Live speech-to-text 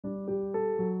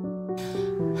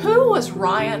Who was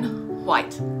Ryan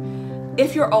White?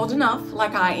 If you're old enough,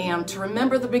 like I am, to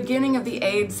remember the beginning of the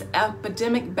AIDS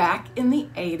epidemic back in the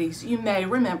 80s, you may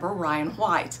remember Ryan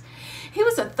White. He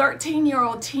was a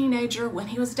 13-year-old teenager when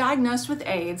he was diagnosed with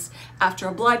AIDS after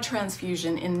a blood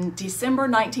transfusion in December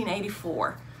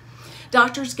 1984.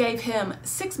 Doctors gave him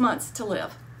 6 months to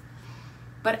live.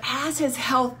 But as his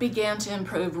health began to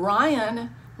improve,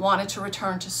 Ryan wanted to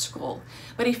return to school,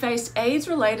 but he faced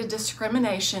AIDS-related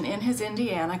discrimination in his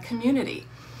Indiana community.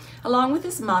 Along with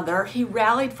his mother, he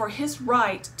rallied for his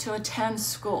right to attend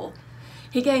school.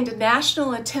 He gained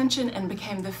national attention and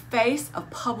became the face of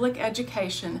public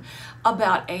education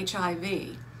about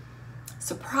HIV.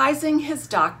 Surprising his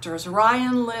doctors,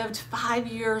 Ryan lived 5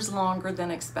 years longer than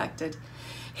expected.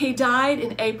 He died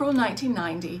in April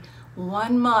 1990,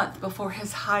 1 month before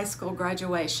his high school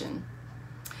graduation.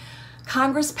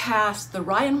 Congress passed the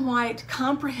Ryan White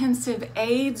Comprehensive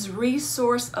AIDS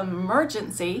Resource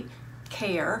Emergency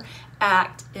Care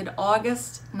Act in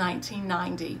August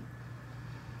 1990.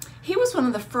 He was one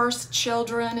of the first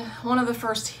children, one of the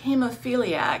first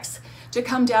hemophiliacs to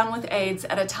come down with AIDS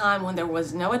at a time when there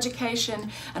was no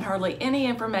education and hardly any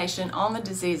information on the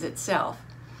disease itself.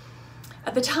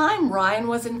 At the time Ryan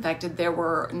was infected, there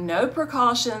were no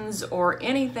precautions or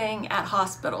anything at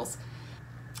hospitals.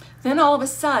 Then all of a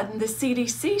sudden, the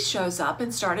CDC shows up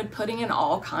and started putting in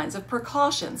all kinds of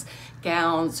precautions: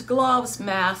 gowns, gloves,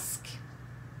 masks,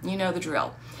 you know the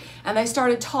drill. And they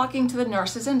started talking to the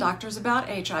nurses and doctors about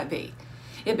HIV.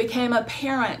 It became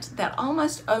apparent that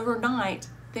almost overnight,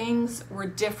 things were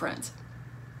different.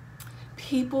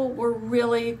 People were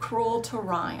really cruel to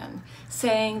Ryan,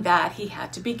 saying that he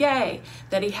had to be gay,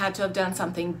 that he had to have done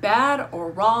something bad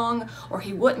or wrong, or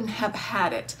he wouldn't have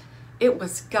had it. It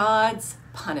was God's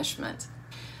punishment.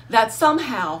 That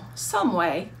somehow, some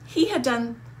way, he had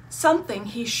done something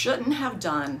he shouldn't have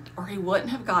done, or he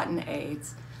wouldn't have gotten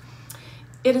AIDS.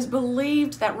 It is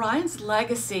believed that Ryan's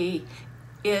legacy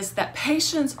is that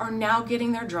patients are now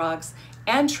getting their drugs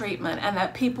and treatment, and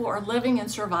that people are living and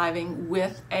surviving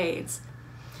with AIDS.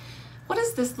 What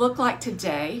does this look like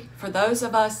today for those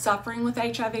of us suffering with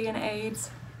HIV and AIDS?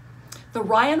 The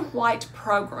Ryan White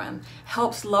program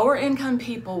helps lower-income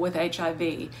people with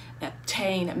HIV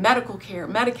obtain medical care,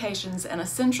 medications, and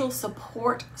essential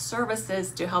support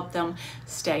services to help them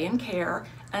stay in care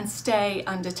and stay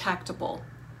undetectable.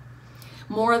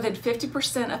 More than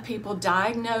 50% of people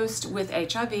diagnosed with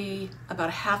HIV,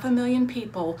 about 500,000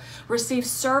 people, receive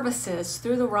services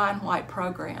through the Ryan White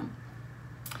program.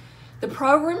 The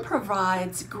program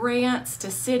provides grants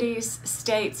to cities,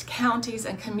 states, counties,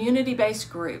 and community-based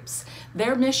groups.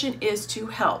 Their mission is to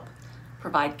help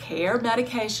provide care,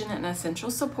 medication, and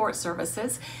essential support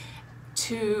services,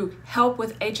 to help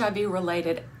with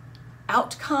HIV-related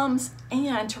outcomes,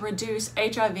 and to reduce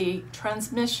HIV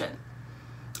transmission.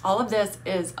 All of this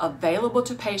is available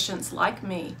to patients like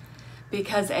me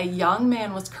because a young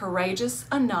man was courageous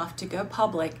enough to go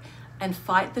public and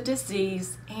fight the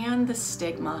disease and the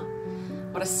stigma.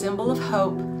 What a symbol of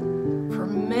hope for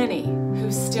many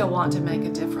who still want to make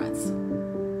a difference.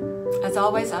 As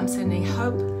always, I'm sending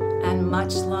hope and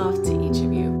much love to each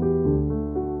of you.